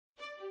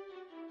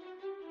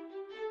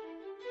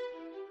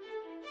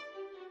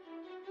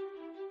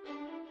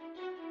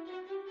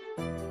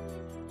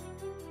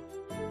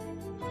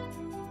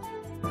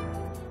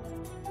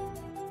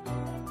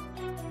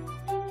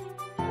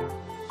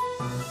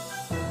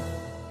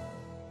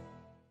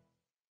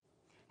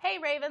Hey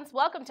Ravens,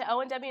 welcome to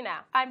ONW Now.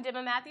 I'm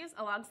Dibba Matthews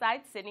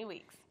alongside Sydney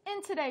Weeks.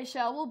 In today's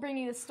show, we'll bring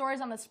you the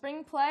stories on the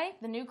spring play,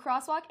 the new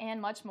crosswalk,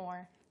 and much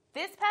more.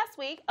 This past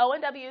week,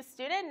 ONW's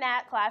student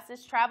NAT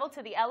classes traveled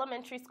to the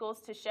elementary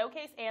schools to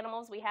showcase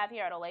animals we have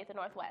here at Olathe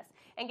Northwest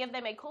and give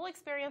them a cool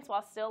experience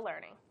while still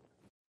learning.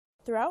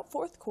 Throughout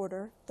fourth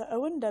quarter, the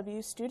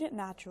ONW student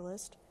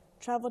naturalist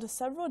traveled to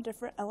several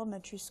different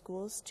elementary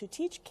schools to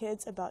teach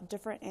kids about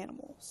different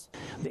animals.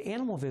 The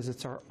animal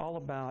visits are all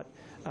about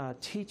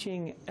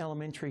teaching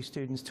elementary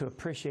students to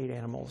appreciate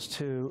animals,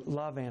 to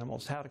love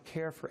animals, how to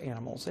care for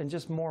animals, and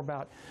just more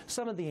about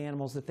some of the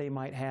animals that they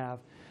might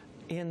have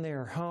in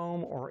their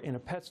home or in a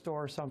pet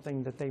store or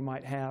something that they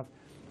might have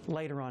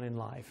later on in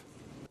life.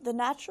 The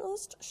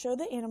naturalists show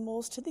the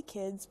animals to the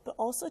kids, but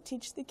also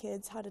teach the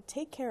kids how to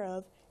take care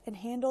of and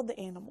handle the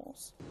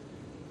animals.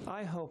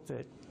 I hope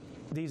that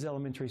these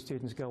elementary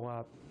students go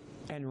up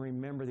and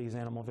remember these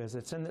animal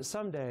visits, and that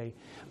someday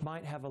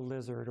might have a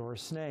lizard or a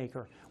snake,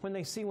 or when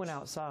they see one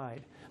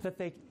outside, that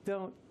they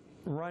don't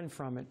run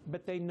from it,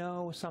 but they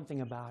know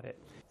something about it.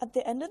 At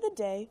the end of the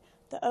day,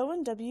 the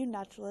ONW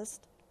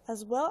naturalists,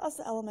 as well as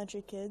the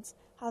elementary kids,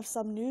 have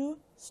some new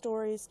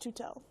stories to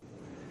tell.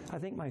 I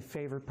think my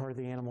favorite part of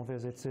the animal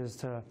visits is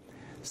to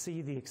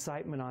see the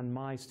excitement on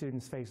my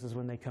students' faces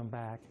when they come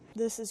back.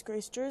 This is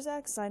Grace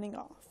Jerzak signing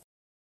off.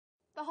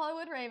 The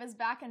Hollywood Rave is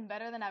back and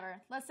better than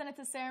ever. Let's send it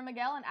to Sarah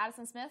Miguel and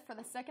Addison Smith for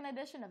the second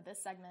edition of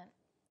this segment.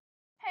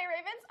 Hey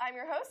Ravens, I'm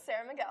your host,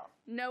 Sarah Miguel.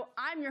 No,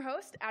 I'm your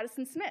host,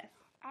 Addison Smith.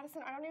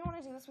 Addison, I don't even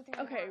want to do this with you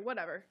Okay, anymore.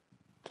 whatever.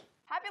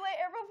 Happy late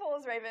April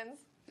Fools, Ravens.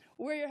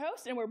 We're your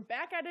hosts, and we're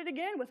back at it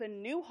again with a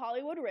new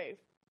Hollywood Rave.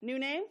 New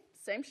name,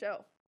 same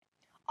show.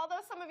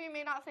 Although some of you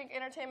may not think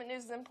entertainment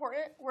news is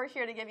important, we're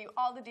here to give you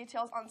all the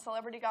details on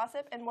celebrity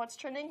gossip and what's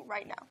trending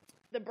right now.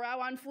 The brow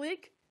on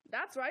fleek?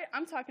 That's right,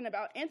 I'm talking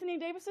about Anthony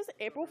Davis's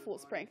April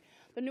Fool's prank.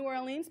 The New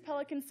Orleans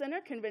Pelican center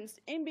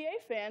convinced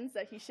NBA fans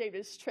that he shaved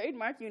his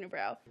trademark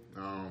unibrow.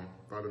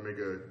 Thought to make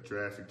a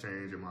drastic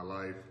change in my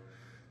life.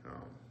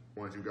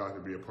 Want you guys to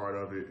be a part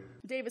of it.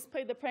 Davis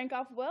played the prank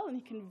off well, and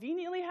he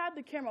conveniently had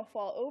the camera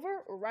fall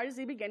over right as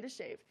he began to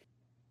shave.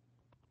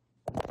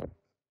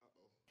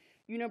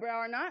 Unibrow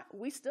or not,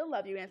 we still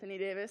love you, Anthony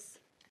Davis.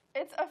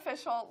 It's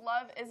official,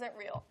 love isn't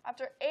real.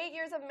 After 8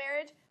 years of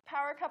marriage,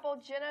 power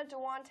couple Jenna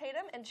Dewan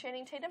Tatum and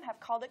Channing Tatum have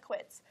called it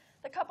quits.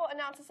 The couple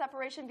announced a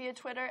separation via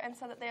Twitter and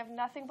said that they have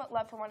nothing but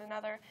love for one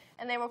another,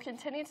 and they will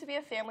continue to be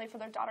a family for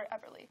their daughter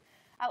Everly.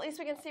 At least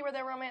we can see where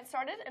their romance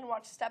started and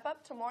watch step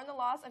up to mourn the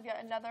loss of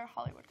yet another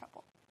Hollywood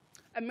couple.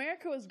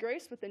 America was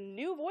graced with a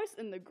new voice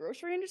in the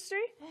grocery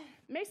industry.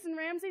 Mason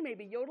Ramsey may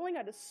be yodeling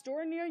at a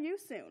store near you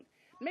soon.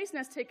 Mason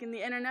has taken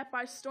the internet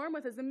by storm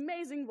with his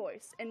amazing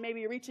voice and may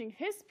be reaching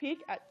his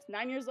peak at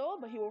 9 years old,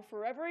 but he will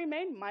forever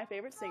remain my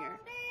favorite singer.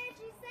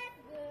 She said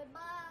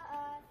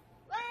goodbye.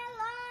 Well,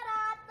 Lord,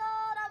 I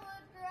thought I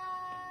would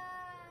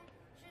cry.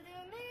 She do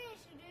me,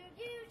 she do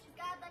you. She's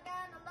got that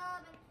kind of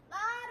loving.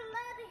 Lord, I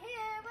love to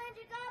hear when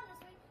she calls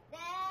me sweet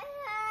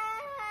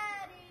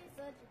daddy.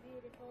 Such a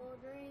beautiful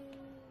dream.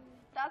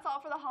 That's all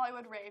for the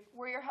Hollywood Rave.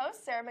 We're your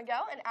hosts, Sarah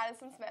Miguel and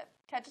Addison Smith.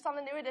 Catch us on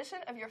the new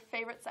edition of your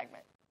favorite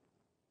segment.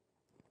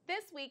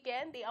 This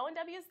weekend, the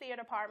ONW's theater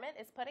department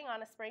is putting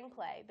on a spring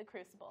play, The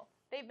Crucible.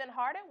 They've been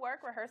hard at work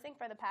rehearsing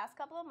for the past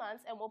couple of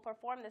months and will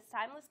perform this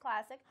timeless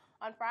classic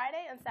on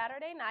Friday and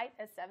Saturday night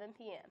at 7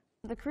 p.m.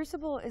 The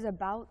Crucible is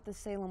about the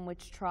Salem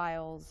witch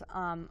trials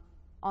on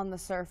the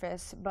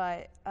surface,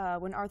 but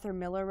when Arthur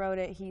Miller wrote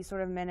it, he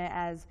sort of meant it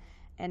as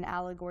an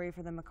allegory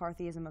for the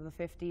McCarthyism of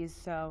the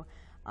 50s,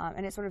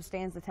 and it sort of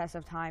stands the test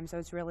of time, so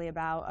it's really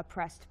about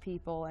oppressed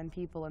people and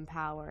people in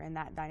power and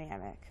that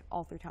dynamic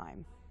all through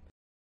time.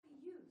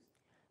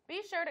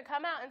 Be sure to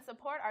come out and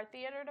support our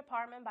theater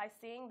department by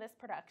seeing this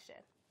production.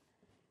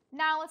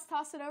 Now let's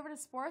toss it over to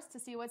sports to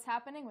see what's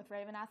happening with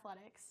Raven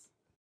Athletics.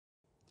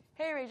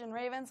 Hey Region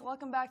Ravens,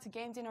 welcome back to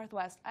Game Day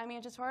Northwest. I'm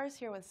Andrea Torres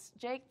here with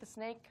Jake the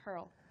Snake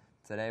Hurl.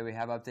 Today we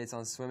have updates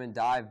on swim and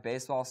dive,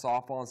 baseball,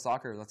 softball, and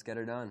soccer. Let's get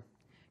her done.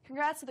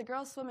 Congrats to the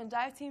girls swim and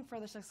dive team for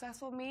their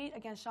successful meet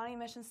against Shawnee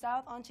Mission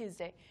South on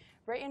Tuesday.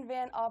 Brayton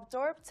Van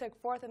Opdorp took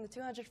 4th in the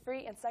 200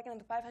 free and 2nd in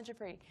the 500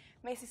 free.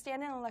 Macy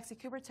Standen and Lexi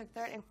Cooper took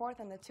 3rd and 4th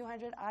in the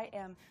 200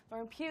 IM.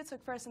 Lauren Pugh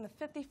took 1st in the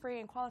 50 free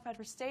and qualified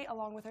for state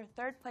along with her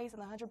 3rd place in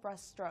the 100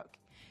 breaststroke.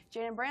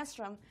 Jaden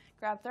Brandstrom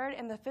grabbed 3rd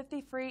in the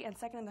 50 free and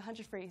 2nd in the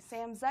 100 free.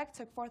 Sam Zeck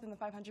took 4th in the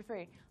 500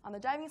 free. On the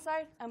diving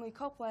side, Emily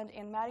Copeland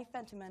and Maddie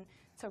Fentiman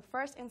took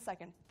 1st and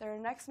 2nd. Their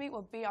next meet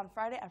will be on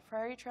Friday at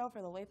Prairie Trail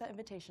for the Olathe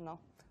Invitational.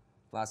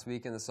 Last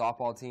weekend, the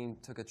softball team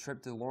took a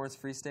trip to Lawrence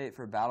Free State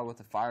for a battle with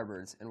the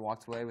Firebirds and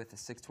walked away with a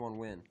 6-1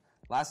 win.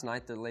 Last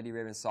night, the Lady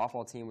Ravens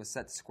softball team was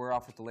set to square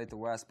off with the Olathe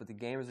West, but the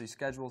game was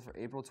rescheduled for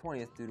April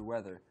 20th due to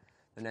weather.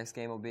 The next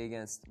game will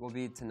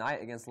be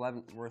tonight against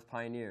Leavenworth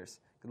Pioneers.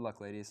 Good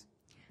luck, ladies.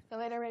 The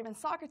Lady Ravens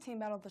soccer team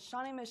battled the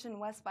Shawnee Mission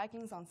West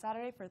Vikings on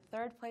Saturday for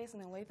 3rd place in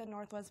the Olathe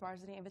Northwest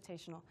Varsity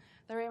Invitational.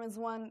 The Ravens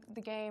won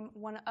the game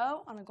 1-0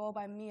 on a goal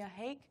by Mia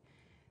Hake.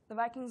 The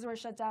Vikings were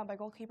shut down by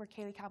goalkeeper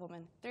Kaylee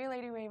Kappelman. 3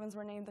 Lady Ravens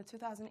were named the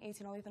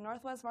 2018 Olathe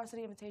Northwest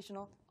Varsity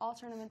Invitational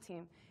All-Tournament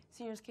Team.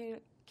 Seniors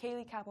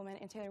Kaylee Kappelman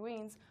and Taylor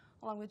Weens,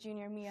 along with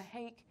junior Mia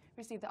Hake,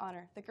 received the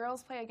honor. The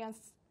girls play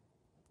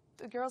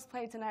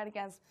tonight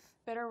against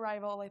bitter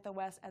rival Olathe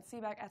West at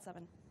Seaback at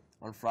 7.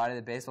 On Friday,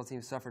 the baseball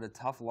team suffered a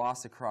tough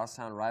loss to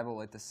crosstown rival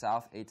Olathe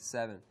South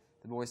 8-7.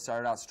 The boys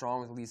started out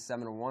strong with leads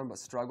 7-1, but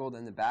struggled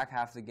in the back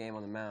half of the game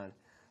on the mound.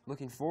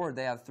 Looking forward,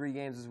 they have 3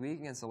 games this week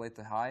against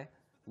Olathe High,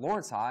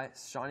 Lawrence High,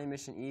 Shawnee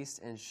Mission East,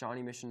 and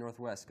Shawnee Mission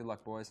Northwest. Good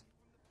luck, boys.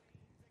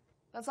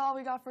 That's all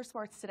we got for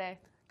sports today.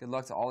 Good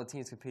luck to all the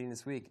teams competing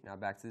this week. Now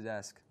back to the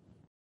desk.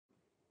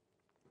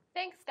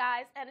 Thanks,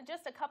 guys, and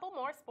just a couple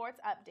more sports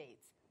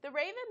updates. The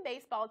Raven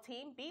baseball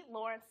team beat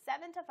Lawrence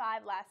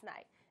 7-5 last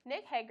night.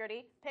 Nick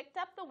Hegarty picked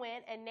up the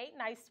win, and Nate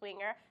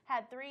Niceswinger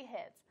had 3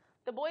 hits.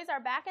 The boys are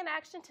back in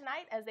action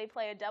tonight as they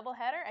play a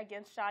doubleheader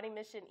against Shawnee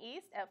Mission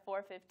East at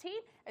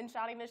 4:15 and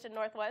Shawnee Mission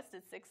Northwest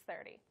at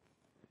 6:30.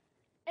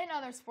 In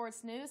other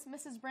sports news,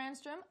 Mrs.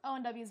 Brandstrom,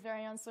 ONW's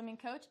very own swimming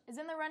coach, is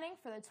in the running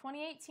for the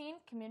 2018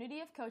 Community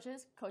of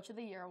Coaches Coach of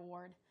the Year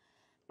Award.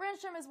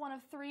 Brandstrom is one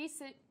of 3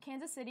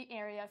 Kansas City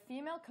area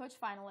female coach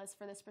finalists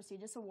for this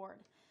prestigious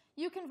award.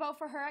 You can vote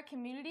for her at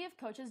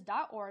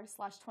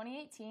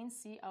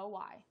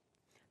communityofcoaches.org/2018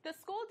 The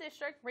school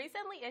district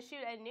recently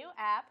issued a new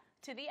app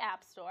to the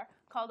App Store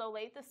called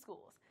Olathe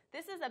Schools.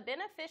 This is a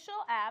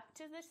beneficial app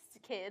to the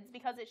kids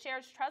because it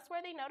shares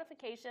trustworthy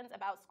notifications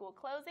about school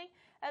closing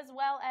as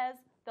well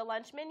as the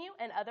lunch menu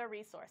and other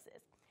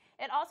resources.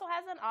 It also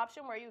has an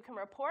option where you can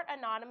report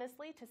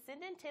anonymously to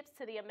send in tips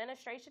to the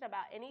administration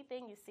about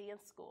anything you see in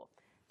school.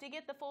 To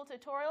get the full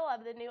tutorial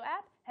of the new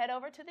app, head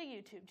over to the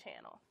YouTube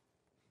channel.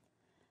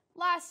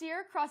 Last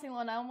year, crossing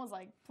Lone was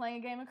like playing a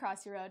game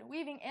across your road,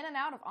 weaving in and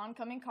out of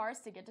oncoming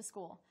cars to get to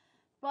school.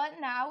 But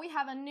now we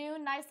have a new,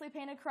 nicely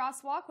painted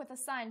crosswalk with a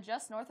sign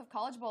just north of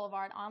College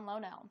Boulevard on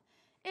Lone Elm.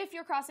 If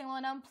you're crossing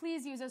Lone Elm,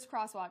 please use this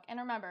crosswalk, and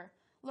remember,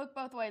 look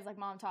both ways like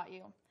Mom taught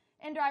you.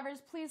 And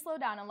drivers, please slow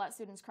down and let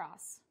students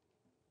cross.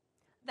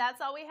 That's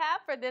all we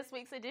have for this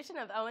week's edition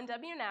of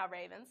ONW Now,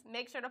 Ravens.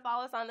 Make sure to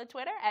follow us on the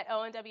Twitter at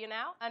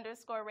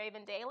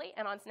ONWNow_Raven Daily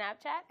and on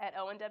Snapchat at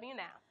ONW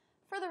Now.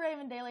 For the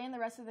Raven Daily and the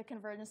rest of the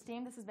Convergence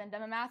team, this has been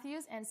Demma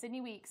Matthews and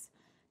Sydney Weeks.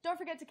 Don't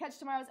forget to catch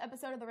tomorrow's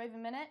episode of the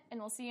Raven Minute, and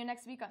we'll see you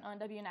next week on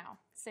ONW Now.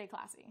 Stay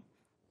classy.